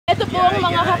Ito po ang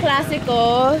mga kaklase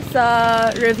ko sa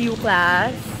review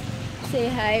class. Say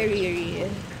hi, Riri.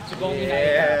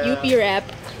 Yeah. UP rep.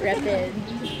 Repid.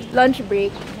 Lunch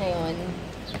break ngayon.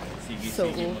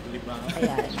 So,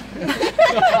 ayan.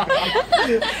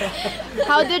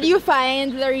 How did you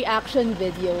find the reaction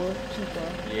video, Chico?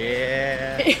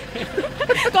 Yeah.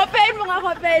 Kopen mo nga,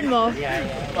 kopen mo. Yeah.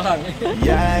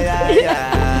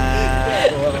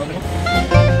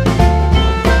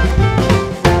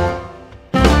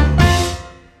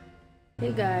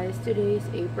 Hey guys, today is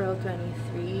April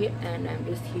 23 and I'm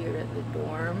just here at the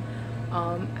dorm.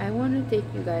 I want to take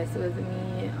you guys with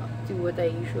me to what I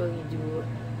usually do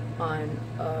on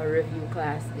a review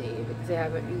class day because I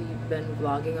haven't really been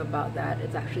vlogging about that.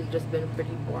 It's actually just been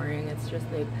pretty boring. It's just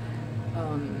like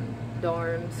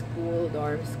dorm school.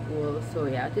 So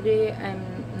yeah, today I'm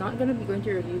not going to be going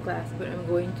to review class, but I'm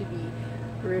going to be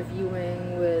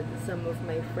reviewing with some of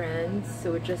my friends.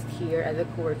 So just here at the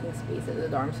co-working space at the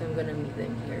dorm, so I'm going to meet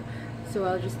them here. So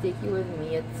I'll just take you with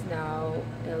me. It's now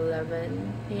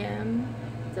 11 a.m.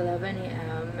 It's 11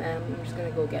 a.m. and I'm just gonna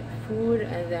go get food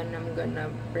and then I'm gonna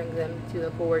bring them to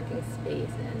the co-working space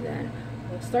and then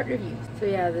we'll start reviews. So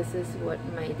yeah, this is what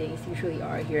my days usually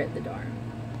are here at the dorm.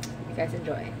 You guys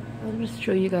enjoy. I'll just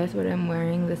show you guys what I'm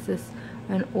wearing. This is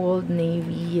an Old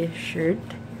Navy shirt.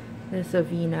 This is a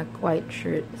V-neck white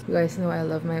shirt. You guys know I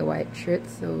love my white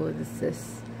shirts, so this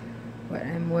is what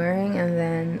I'm wearing. And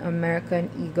then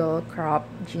American Eagle crop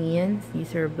jeans.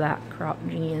 These are black crop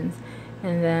jeans.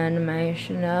 And then my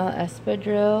Chanel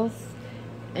espadrilles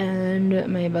and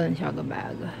my Balenciaga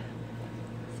bag.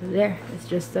 So there, it's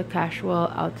just a casual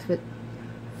outfit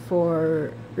for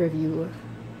review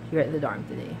here at the dorm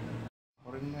today.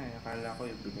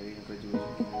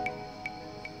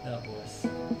 Tapos,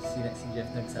 si Jeff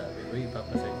nagsabi, uy,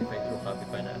 papa-certified true copy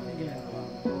pa namin.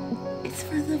 It's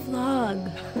for the vlog.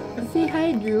 Say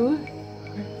hi, Drew.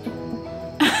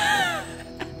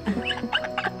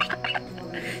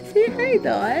 Say hi,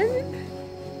 Don.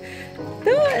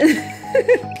 Don!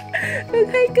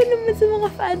 Mag-hi ka naman sa mga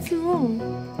fans mo.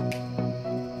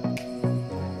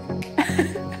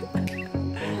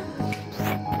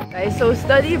 Guys, so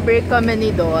study break kami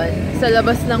ni Don sa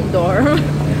labas ng dorm.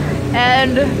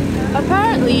 And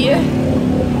apparently,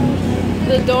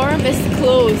 the dorm is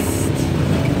closed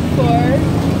for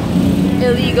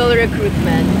illegal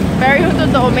recruitment. Pero yung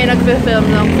totoo, may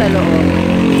nagpe-film lang sa loob.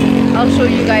 I'll show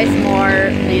you guys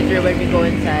more later when we go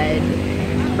inside.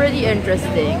 Pretty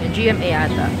interesting. GMA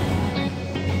ata.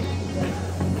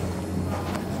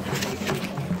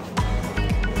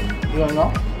 You don't know?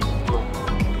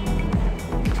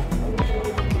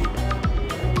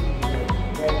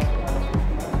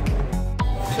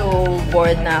 So,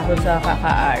 bored na ako sa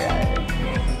kakaaral.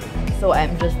 So,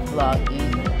 I'm just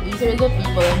vlogging. These are the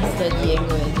people I'm studying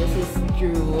with. This is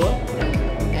Drew.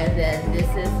 And then, this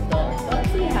is Don. Don,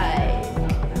 say hi.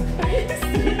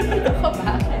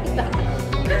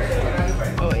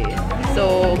 Okay.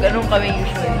 So, ganun kami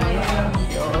usually.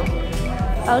 So,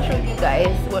 I'll show you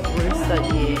guys what we're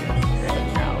studying right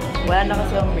now. Wala na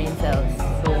kasi ang brain cells.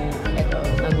 So, eto,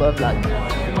 nagwa-vlog.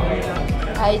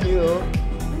 Hi, Drew.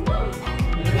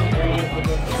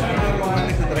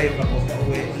 Nag-drive ako.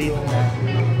 Late na.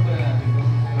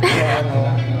 Kaya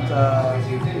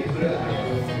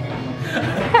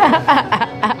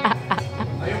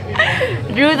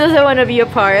Drew doesn't want to be a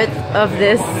part of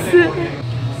this.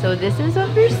 So this is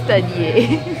what we're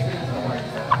studying.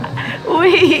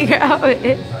 Uy,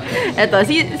 grabe. Ito,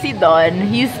 si Don,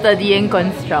 he's studying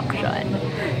construction.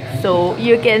 So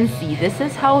you can see, this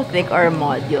is how thick our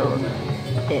module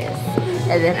is.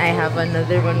 And then I have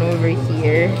another one over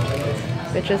here,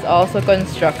 which is also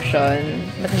construction.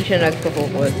 Ba't hindi siya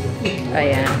nagpo-focus?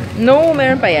 Ayan. No,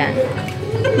 meron pa yan.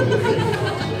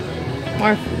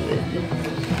 More food.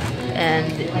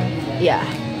 And, yeah.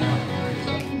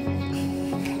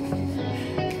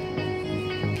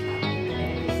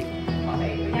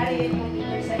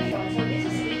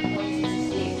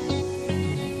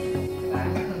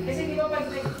 Kasi di ba pag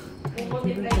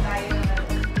multiply tayo ng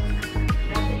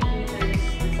 3 meters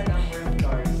sa number of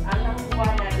floors, ang nakukuha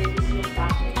natin is yung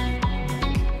packet.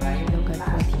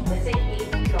 Let's say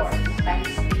 8 floors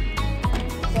times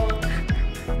 3. So,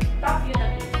 top yun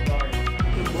ang 8 floors.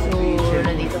 So,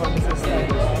 nandito kami sa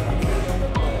study.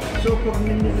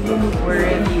 We're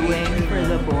reviewing for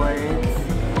the boards.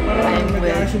 I'm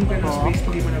with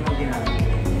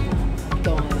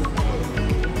Don.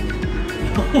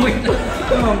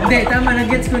 Hindi, tama na,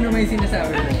 gets ko naman yung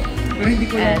sinasabi mo. Pero hindi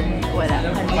ko lang. And wala,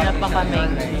 kanina pa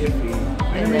kaming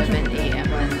 11 a.m.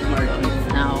 nandito. It's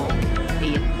now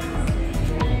 8.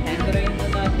 And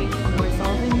we're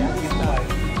solving this stuff.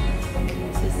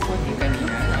 This is what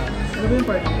Ano ba yung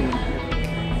party name?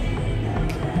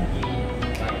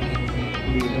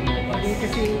 Hindi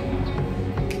kasi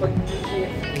pag GFA,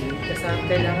 kasama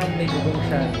kailangan may bubong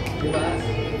siya. Di ba?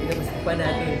 Ilabas pa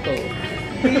natin ito.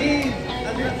 Babe!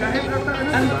 Kahit ata ano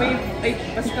Ang ba? babe, ay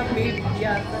basta babe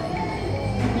yata.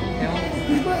 Ewan ko.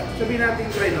 Di ba sabihin natin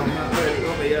try no?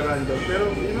 Well, okay, random. Pero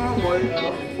yun ang mall.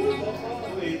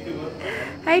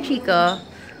 Hi, Chico.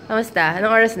 Kamusta?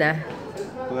 Anong oras na?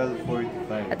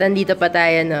 12:45. At nandito pa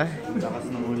tayo, no?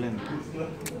 Lakas ng ulan.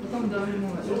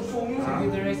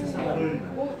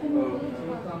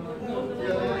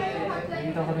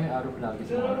 Nakita ko na yung araw lagi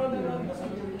sa mga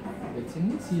It's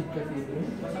in Seed Cathedral.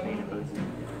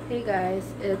 Hey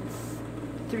guys, it's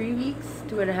 3 weeks,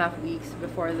 2.5 weeks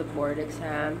before the board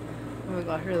exam. Oh my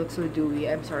gosh, it looks so dewy.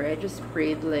 I'm sorry, I just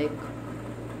sprayed like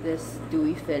this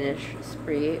dewy finish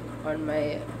spray on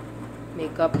my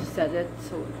makeup to set it,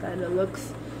 so it kind of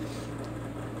looks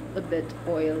a bit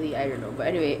oily. I don't know,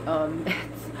 but anyway,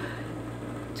 it's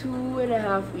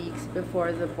 2.5 weeks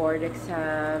before the board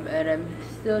exam, and I'm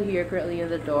still here currently in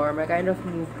the dorm. I kind of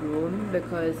moved room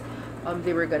because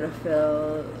they were gonna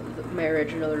fill my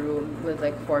original room with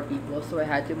like 4 people, so I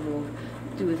had to move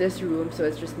to this room, so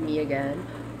it's just me again.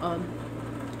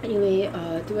 Anyway,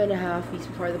 2.5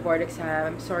 weeks before the board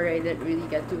exam. I'm sorry I didn't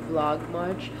really get to vlog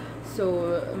much,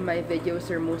 so my videos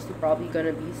are mostly probably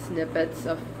gonna be snippets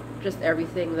of just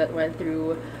everything that went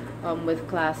through with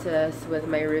classes, with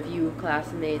my review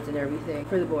classmates and everything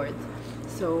for the boards.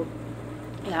 So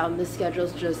yeah, the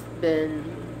schedule's just been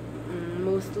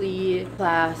mostly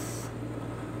class.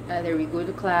 Either we go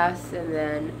to class and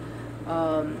then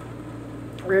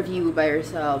review by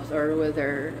ourselves or with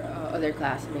our other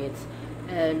classmates.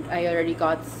 And I already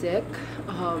got sick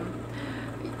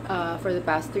for the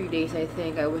past 3 days. I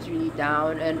think I was really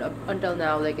down, and up until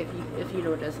now, like if you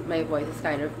notice, my voice is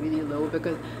kind of really low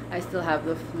because I still have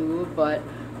the flu. But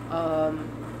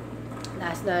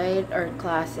last night our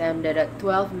class ended at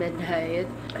 12 midnight.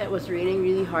 It was raining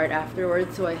really hard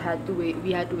afterwards, so I had to wait.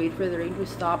 We had to wait for the rain to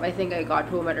stop. I think I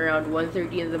got home at around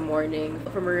 1:30 in the morning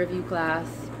from a review class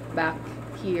back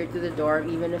here to the dorm,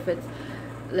 even if it's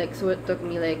like, so it took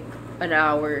me like an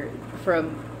hour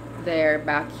from there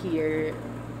back here,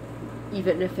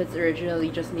 even if it's originally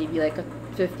just maybe like a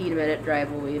 15-minute drive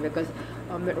away, because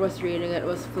it was raining, it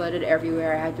was flooded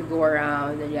everywhere. I had to go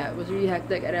around, and yeah, it was really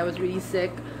hectic, and I was really sick.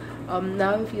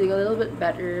 Now I'm feeling a little bit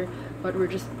better, but we're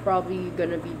just probably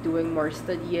gonna be doing more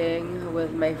studying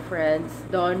with my friends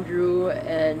Don, Drew,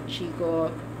 and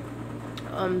Chico.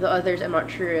 The others, I'm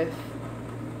not sure if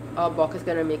Bok is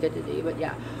gonna make it today, but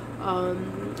yeah.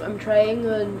 I'm trying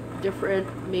a different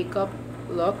makeup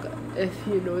look, if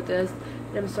you noticed.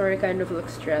 And I'm sorry, I kind of look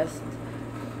stressed.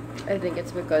 I think it's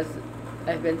because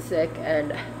I've been sick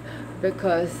and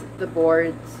because the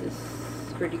boards is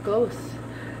pretty close.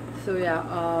 So yeah,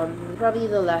 probably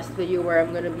the last video where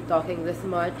I'm gonna be talking this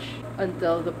much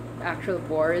until the actual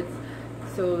boards.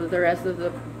 So the rest of the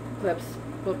clips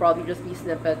will probably just be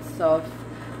snippets of,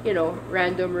 you know,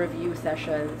 random review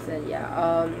sessions. And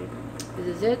yeah, this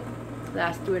is it.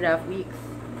 Last 2.5 weeks.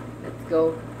 Let's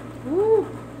go. Woo!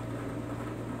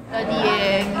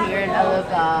 Studying here in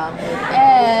Alabang with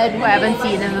Ed, who I haven't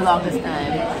seen in the longest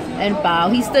time. And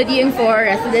Pao, he's studying for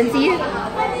residency.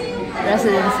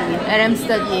 And I'm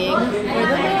studying for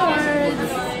the boards.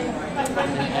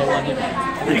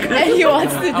 And he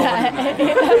wants to die.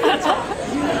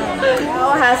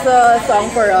 Pao has a song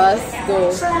for us.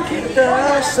 Go. Saan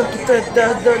kita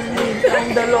dadalhin ang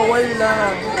dalawa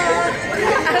lang?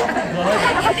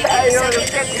 Ayaw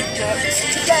na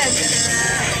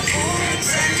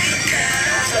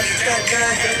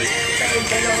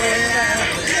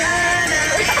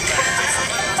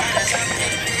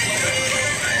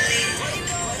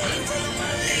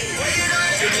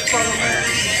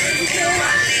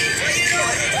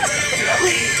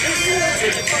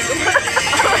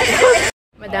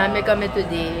Madami kami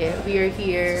today. We are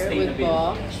here with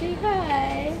Bok. Say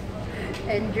hi.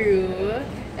 And Drew.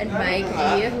 And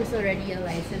Mikey, who's already a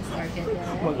licensed architect.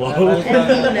 Wow. And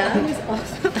Dina, who's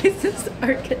also a licensed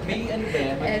architect. Me and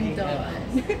them. And Dawn.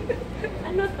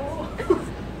 Ano to?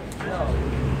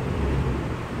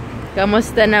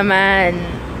 Kamusta naman?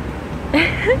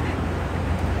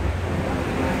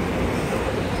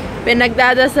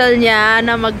 Pinagdadasal niya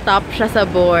na mag-top siya sa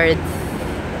boards.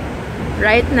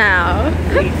 Right now.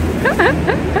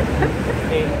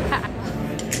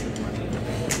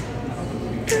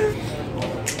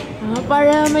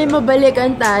 Para may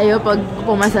mabalikan tayo pag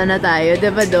pumasa na tayo,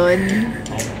 diba Don?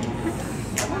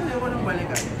 Ayaw nang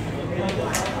balikan.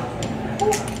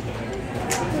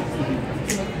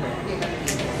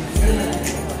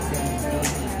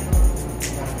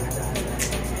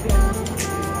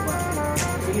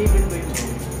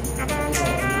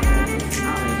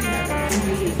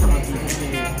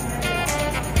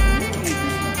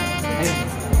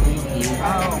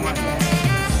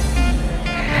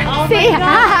 Say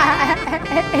hi!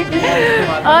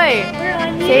 Oy!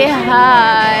 Say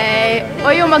hi!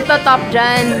 Oy, yung magta-top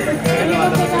dyan.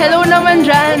 Hello naman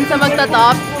dyan sa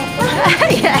magta-top.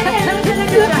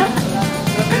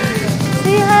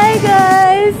 Say hi,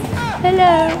 guys!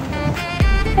 Hello!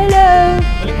 Hello!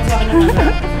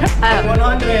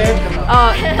 100.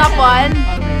 Oh, top 1?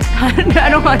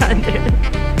 Anong 100?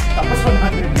 Tapos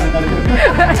 100.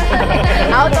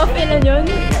 Out of ilan yun?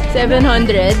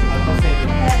 700?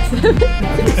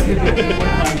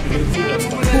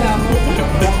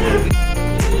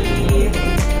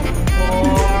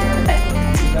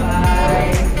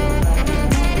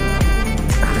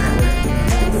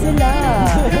 Sila.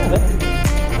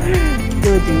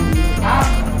 Dudu.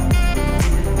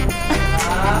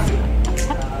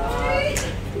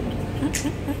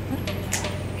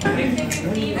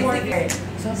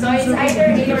 So it's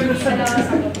either A or B sa lang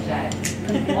sagot dyan.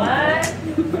 1,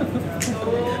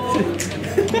 2,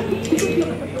 3,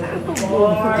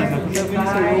 4, 5,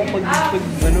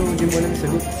 Ano, hindi mo lang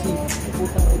sagot.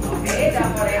 Okay, the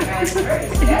correct answer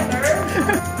is letter.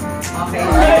 Okay.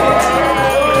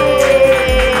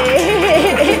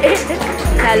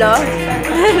 Hello?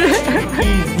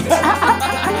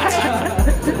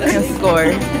 Yung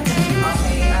score.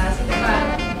 Okay, sino ba?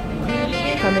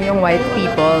 Kami yung white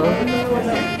people.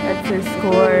 That's the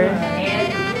score. And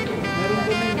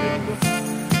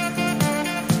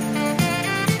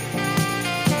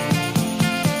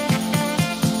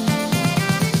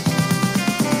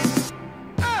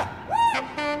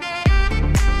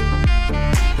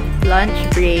Lunch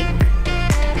break.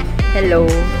 Hello.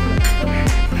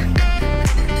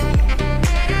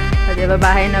 So, diba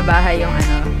bahay na bahay yung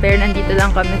ano. Pero nandito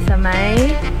lang kami sa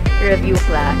may review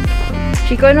class.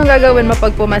 Chico, anong gagawin mo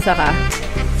pag pumasa ka?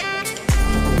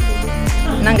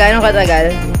 Nang gano'ng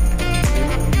katagal?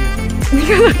 Hindi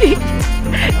ka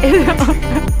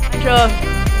So,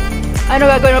 ano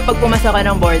gagawin mo pag pumasa ka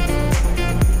ng boards?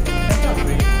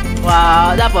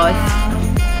 Wow, tapos?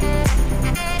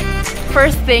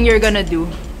 First thing you're gonna do?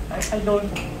 I don't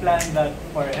plan that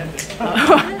far ahead.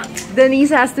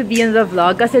 Denise has to be in the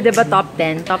vlog kasi diba top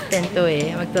 10? Top 10 to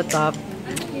eh. Magto-top.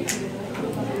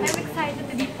 I'm excited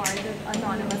to be part of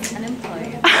Anonymous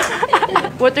Unemployed.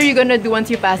 What are you gonna do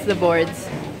once you pass the boards?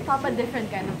 Top a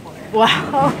different kind of board.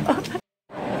 Wow!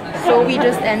 So we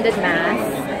just ended mass.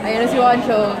 Ayun na si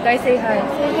Juancho. Guys, say hi.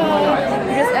 Say hi.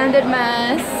 We just ended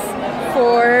mass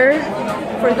for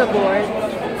the board.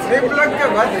 May vlog ka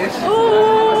ba, Trish?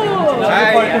 Oh!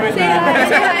 Hi! Say hi.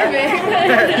 Say hi, babe.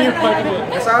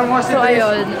 Kasama mo si So, Trish.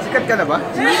 ayun. Sikat ka na ba?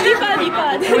 Hindi pa.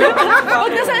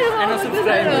 Huwag na sa'yo.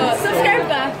 Subscribe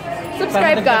ka.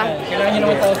 Subscribe ka. Kailangan nyo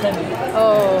naman 1,000.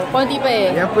 Oh, konti pa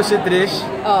eh. Yan po si Trish.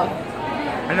 Oh.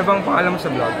 Ano bang pangalan mo sa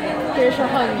vlog? Trish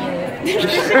Camille.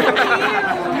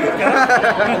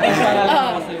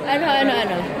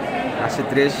 Ano? Si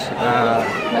Trish.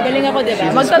 Magaling ako, diba?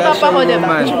 She's a Magta-top special ako, diba?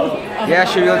 woman. Yeah,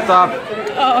 she will top.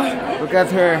 Oo. Look at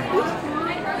her.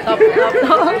 Top.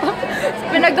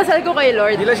 Pinagdasal ko kay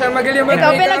Lord. Hindi lang siya magaling Ikaw,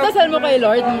 mag-makeup. pinagdasal mo kay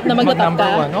Lord na magta-top ka? Number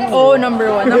one, no? Oo, number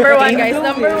 1. Number 1, guys.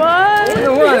 Number 1. Ano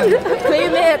one?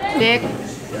 Claim it. Dick,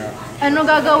 ano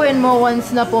gagawin mo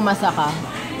once na pumasa ka?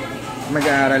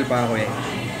 Mag-aaral pa ako eh.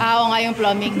 Oo nga yung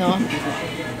plumbing, no?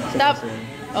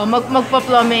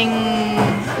 Magpa-plumbing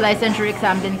licensure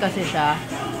exam din kasi siya.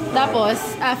 Tapos,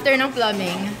 after ng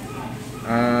plumbing,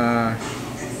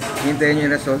 hintayin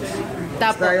yung results.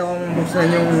 Tapos, Basta yung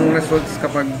buksan yung results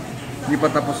kapag hindi pa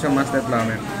tapos yung master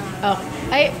plumber. okay.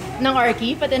 Ay, ng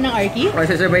Arky? Pati ng Arky? Okay,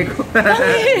 sasabay ko.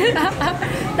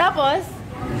 Tapos,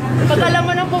 pag alam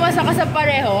mo nang pumasa ka sa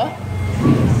pareho,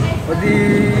 O di,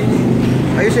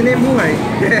 ayusin na yung buhay.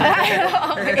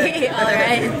 okay,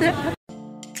 alright.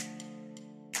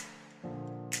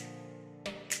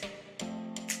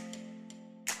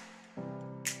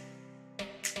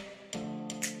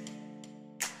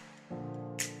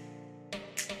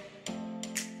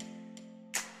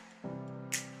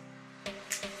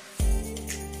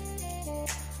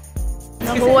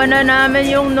 Nakuha na namin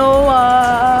yung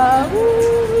Noah.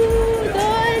 Woo!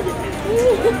 Dad!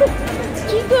 Woo!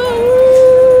 Chico!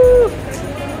 Woo!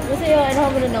 Masaya, ano ka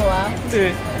mo na Noah? Hindi.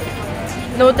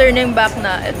 No turning back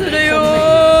na. Ito na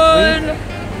yun!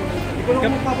 Hindi ko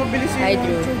lang magpapabilis Hi,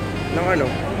 Drew. ng ano.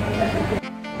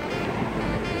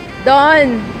 Don!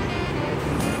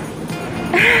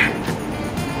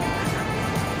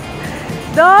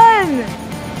 Don!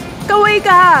 Kaway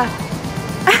ka!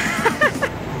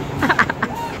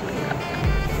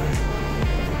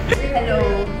 Hello!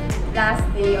 Last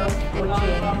day of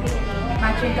coaching.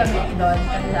 Matching kami ni Don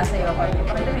kasi sasayo ko.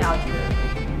 Pakita mo yung outfit.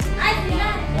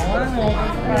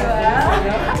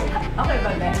 Okay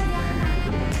ba, Ben?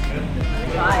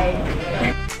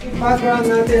 background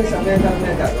natin sa medal.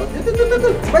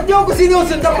 Ba't niyo ako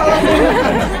sinusundan parang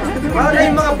parang na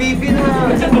yung mga bibi na...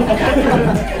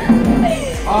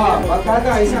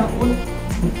 Pagkada, isang...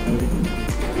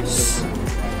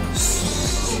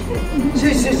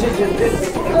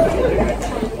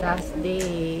 Last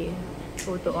day.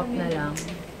 Photo op na lang.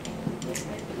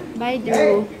 Bye,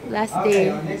 Drew. Last day.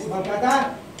 Next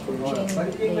pagkada. Coaching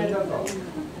day.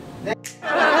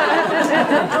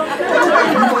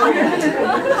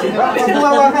 Pag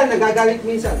bumawakan, nagagalit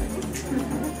minsan.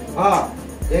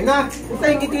 Yan na. Puta,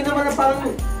 yung ngiti naman na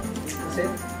parang... Kasi...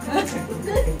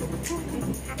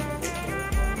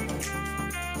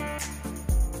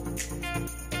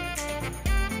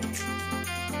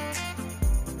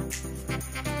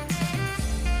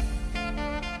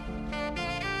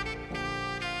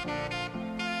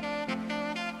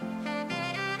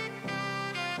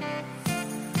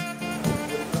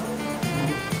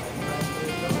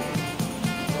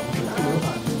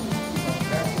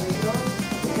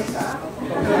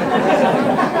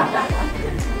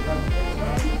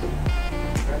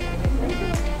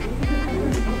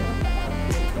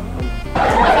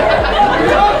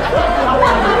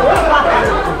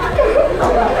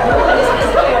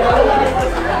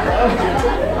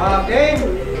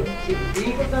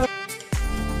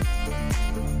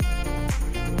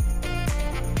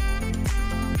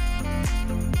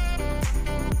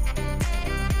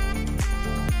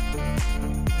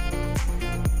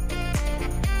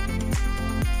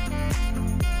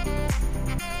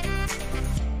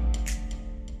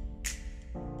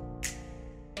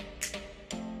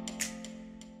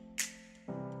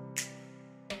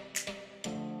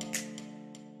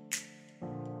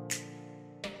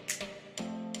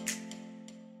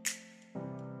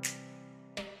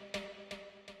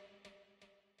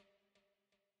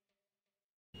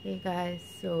 Hey guys,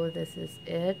 so this is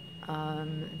it.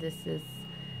 This is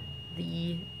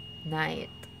the night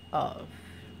of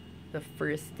the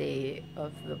first day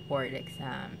of the board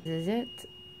exam. This is it.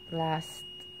 Last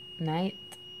night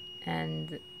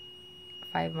and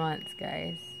 5 months,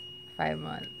 guys. 5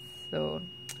 months. So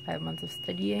 5 months of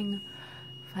studying.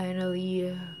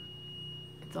 Finally,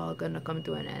 it's all gonna come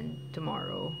to an end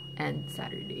tomorrow and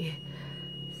Saturday.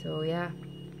 So yeah,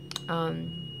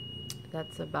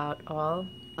 that's about all.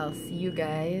 I'll see you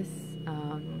guys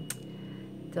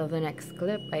till the next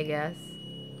clip, I guess.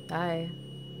 Bye.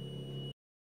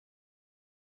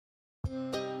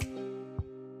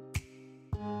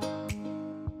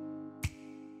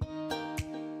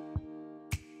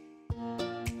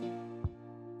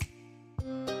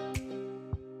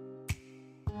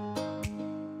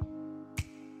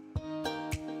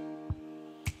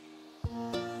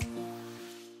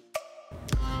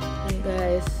 Hey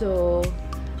guys, so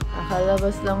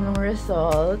kakalabas lang ng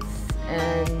results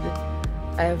and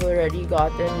I've already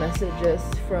gotten messages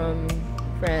from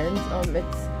friends.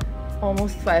 It's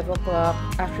almost 5 o'clock.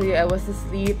 Actually, I was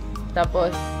asleep.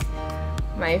 Tapos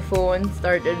my phone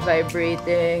started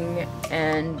vibrating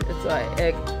and so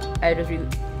I just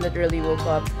literally woke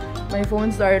up. My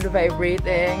phone started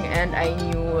vibrating and I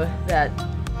knew that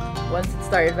once it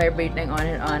started vibrating on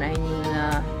and on, I knew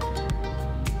na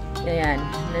ayan,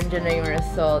 nandiyan na yung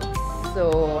results.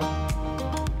 So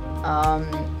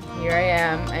here I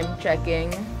am. I'm checking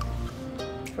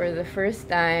for the first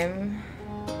time.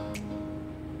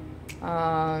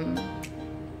 I'm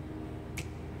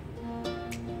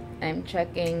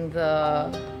checking the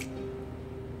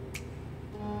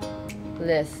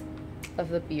list of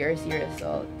the PRC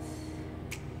results.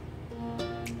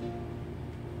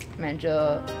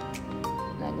 Medyo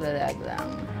naglalag lang.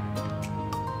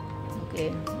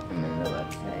 Okay, I'm on the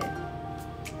website.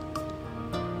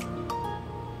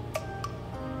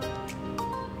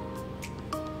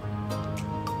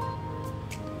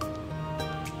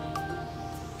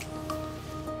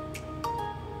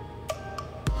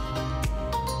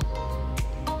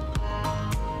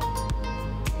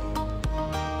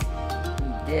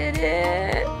 Did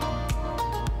it.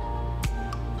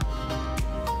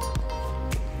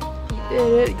 He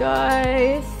did it,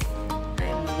 guys.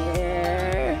 I'm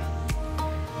here.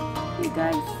 You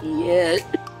guys see it?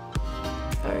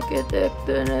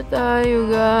 Arkitekto na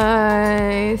tayo,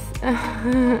 guys.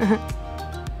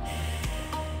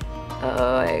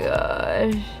 Oh my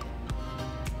gosh.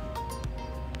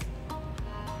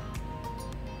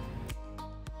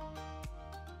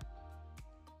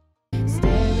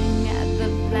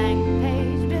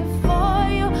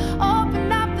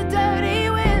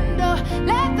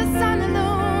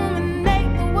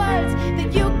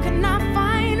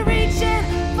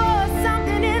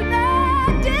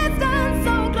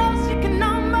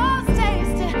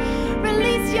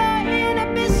 Release your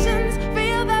inhibitions,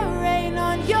 feel the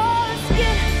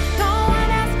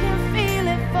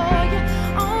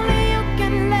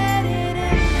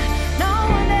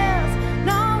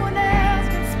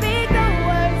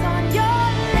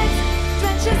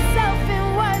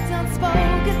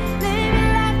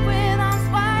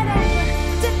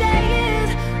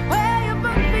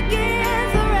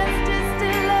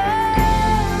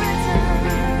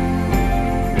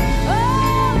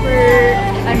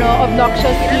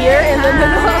obnoxious here in the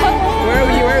Where are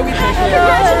we? Where are we?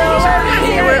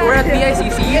 We're at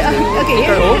BICC. Okay.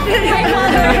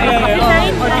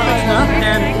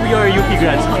 And we are UP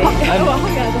grads.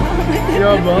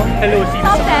 Hello,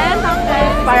 Top 10, top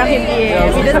 10. Parang hindi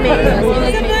eh. We just make it.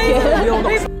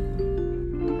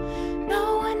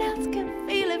 No one else can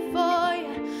feel it for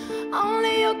you.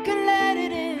 Only you can let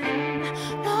it in.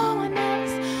 No one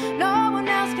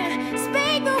else can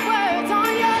speak the words on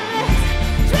your lips.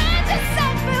 Drown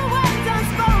yourself in words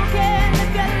unspoken.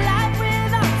 Live your life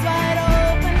with arms wide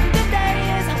open. Today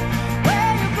is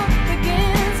where your book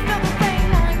begins. Feel the pain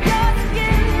on your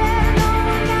skin. No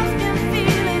one else can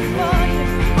feel it for you.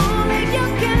 Only you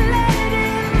can let it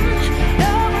in.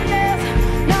 No one else can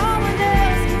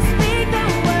speak the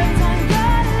words on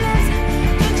your lips.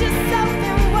 Drown yourself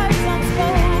in words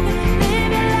unspoken.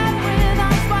 Live your life with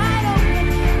arms wide open.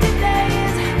 Today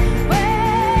is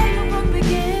where your book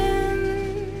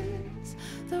begins.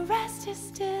 The rest is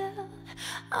still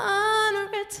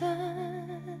unwritten.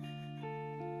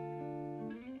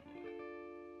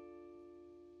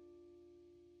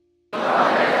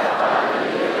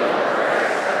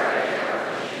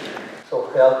 So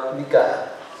help me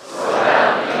God.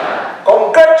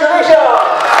 Congratulations!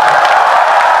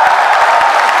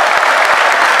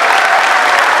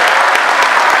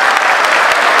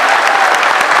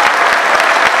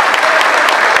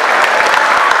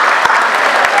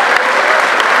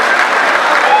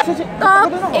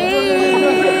 Top 8!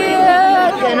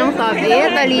 Yan ang top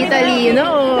 8. Tali-talino.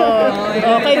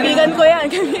 Oh, kaibigan ko yan.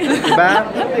 Diba?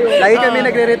 Lagi kami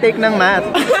nagre-retake ng math.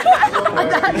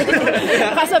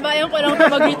 Kasabayan ko lang ito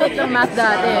mag-retake ng math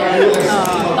dati.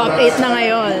 Top 8 na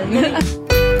ngayon.